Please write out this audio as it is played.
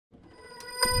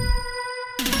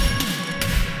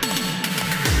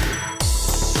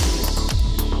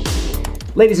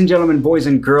Ladies and gentlemen, boys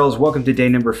and girls, welcome to day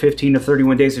number 15 of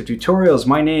 31 days of tutorials.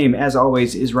 My name, as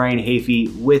always, is Ryan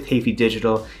Hafey with Hafey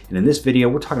Digital, and in this video,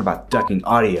 we're talking about ducking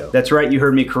audio. That's right, you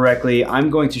heard me correctly. I'm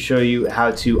going to show you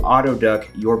how to auto duck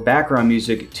your background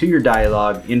music to your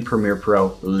dialogue in Premiere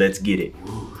Pro. Let's get it.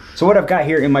 So what I've got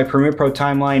here in my Premiere Pro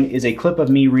timeline is a clip of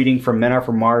me reading from Men Are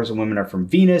From Mars and Women Are From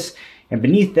Venus, and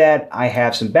beneath that, I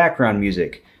have some background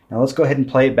music. Now let's go ahead and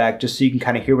play it back just so you can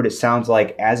kind of hear what it sounds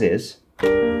like as is.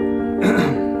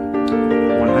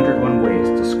 101 ways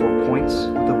to score points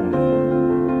with a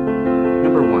woman.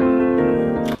 Number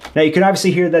 1. Now you can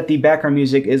obviously hear that the background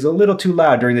music is a little too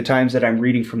loud during the times that I'm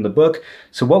reading from the book.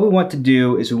 So what we want to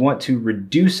do is we want to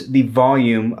reduce the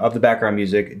volume of the background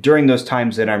music during those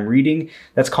times that I'm reading.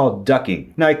 That's called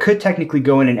ducking. Now I could technically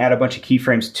go in and add a bunch of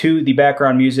keyframes to the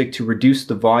background music to reduce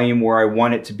the volume where I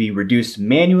want it to be reduced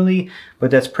manually, but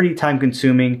that's pretty time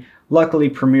consuming. Luckily,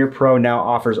 Premiere Pro now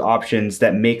offers options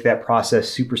that make that process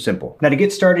super simple. Now to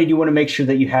get started, you want to make sure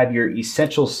that you have your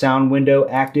Essential Sound window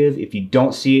active. If you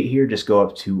don't see it here, just go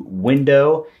up to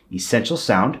Window, Essential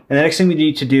Sound. And the next thing we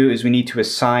need to do is we need to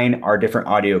assign our different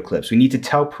audio clips. We need to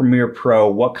tell Premiere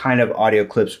Pro what kind of audio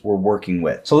clips we're working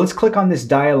with. So let's click on this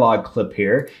dialogue clip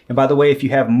here. And by the way, if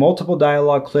you have multiple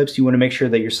dialogue clips, you want to make sure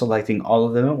that you're selecting all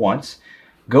of them at once.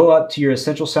 Go up to your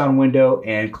Essential Sound window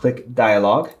and click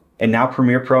Dialogue. And now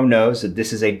Premiere Pro knows that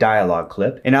this is a dialogue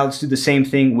clip. And now let's do the same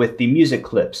thing with the music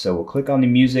clip. So we'll click on the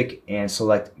music and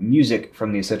select music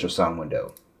from the Essential Sound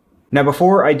window. Now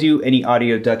before I do any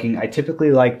audio ducking, I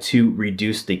typically like to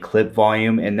reduce the clip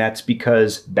volume, and that's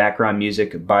because background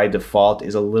music by default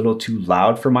is a little too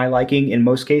loud for my liking in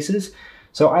most cases.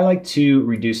 So I like to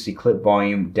reduce the clip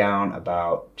volume down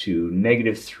about to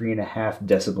 -3.5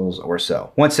 decibels or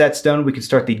so. Once that's done, we can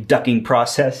start the ducking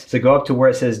process. So go up to where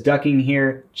it says ducking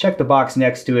here, check the box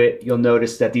next to it. You'll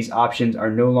notice that these options are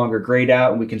no longer grayed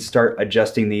out, and we can start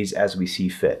adjusting these as we see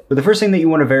fit. But the first thing that you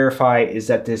want to verify is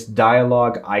that this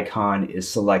dialogue icon is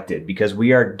selected, because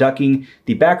we are ducking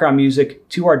the background music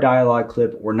to our dialogue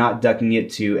clip. We're not ducking it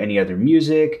to any other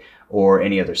music or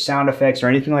any other sound effects or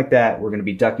anything like that. We're gonna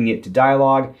be ducking it to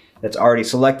dialogue. That's already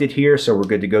selected here, so we're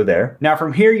good to go there. Now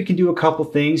from here, you can do a couple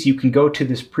things. You can go to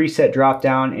this preset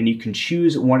dropdown and you can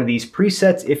choose one of these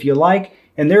presets if you like,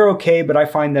 and they're okay, but I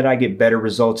find that I get better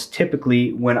results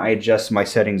typically when I adjust my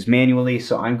settings manually,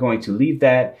 so I'm going to leave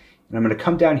that, and I'm gonna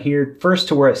come down here first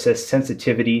to where it says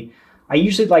sensitivity. I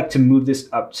usually like to move this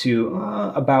up to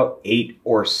about 8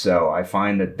 or so. I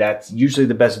find that that's usually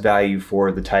the best value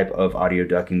for the type of audio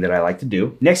ducking that I like to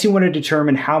do. Next, you want to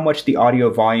determine how much the audio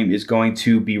volume is going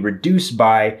to be reduced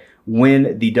by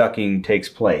when the ducking takes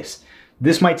place.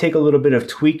 This might take a little bit of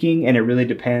tweaking, and it really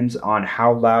depends on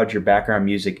how loud your background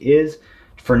music is.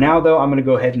 For now though, I'm gonna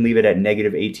go ahead and leave it at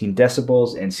 -18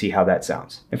 decibels and see how that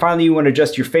sounds. And finally, you wanna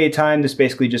adjust your fade time. This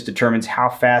basically just determines how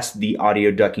fast the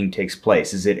audio ducking takes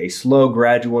place. Is it a slow,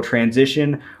 gradual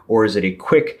transition, or is it a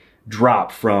quick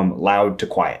drop from loud to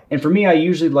quiet? And for me, I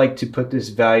usually like to put this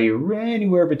value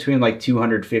anywhere between like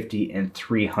 250 and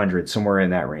 300, somewhere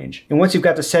in that range. And once you've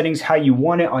got the settings how you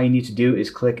want it, all you need to do is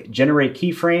click Generate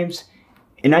Keyframes.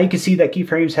 And now you can see that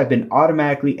keyframes have been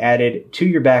automatically added to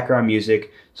your background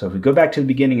music. So if we go back to the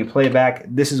beginning and play it back,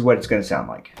 this is what it's going to sound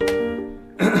like.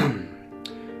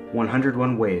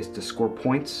 101 ways to score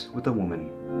points with a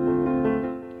woman.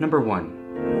 Number 1.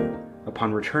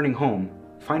 Upon returning home,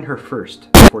 find her first.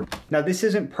 Now this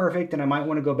isn't perfect, and I might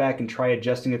want to go back and try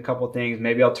adjusting a couple things.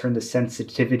 Maybe I'll turn the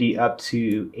sensitivity up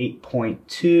to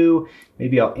 8.2.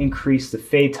 Maybe I'll increase the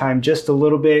fade time just a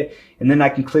little bit, and then I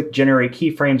can click Generate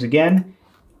Keyframes again,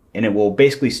 and it will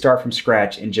basically start from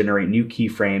scratch and generate new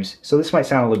keyframes. So this might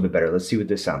sound a little bit better. Let's see what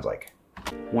this sounds like.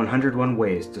 101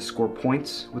 ways to score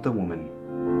points with a woman.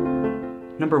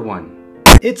 Number 1.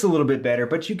 It's a little bit better,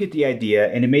 but you get the idea,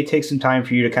 and it may take some time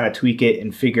for you to kind of tweak it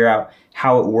and figure out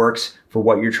how it works for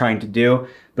what you're trying to do,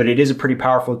 but it is a pretty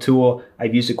powerful tool.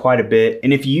 I've used it quite a bit,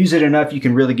 and if you use it enough, you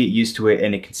can really get used to it,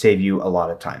 and it can save you a lot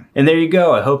of time. And there you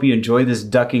go. I hope you enjoyed this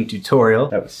ducking tutorial.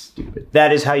 That was stupid.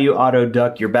 That is how you auto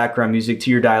duck your background music to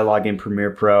your dialogue in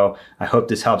Premiere Pro. I hope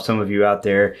this helped some of you out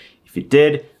there. If it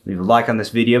did, leave a like on this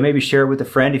video, maybe share it with a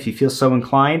friend if you feel so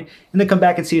inclined, and then come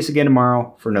back and see us again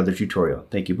tomorrow for another tutorial.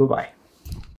 Thank you, bye-bye.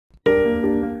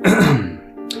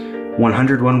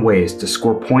 101 ways to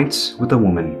score points with a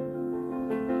woman.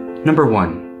 Number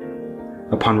 1.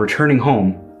 Upon returning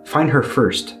home, find her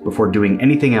first before doing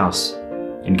anything else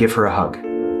and give her a hug.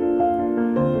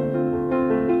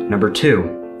 Number 2.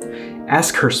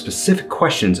 Ask her specific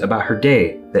questions about her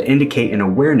day that indicate an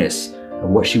awareness of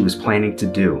what she was planning to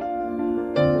do.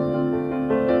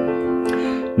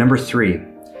 Number 3.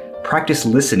 Practice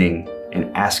listening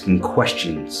and asking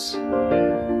questions.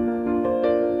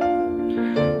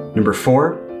 Number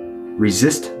 4,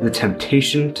 resist the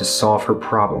temptation to solve her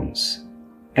problems.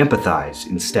 Empathize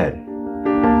instead.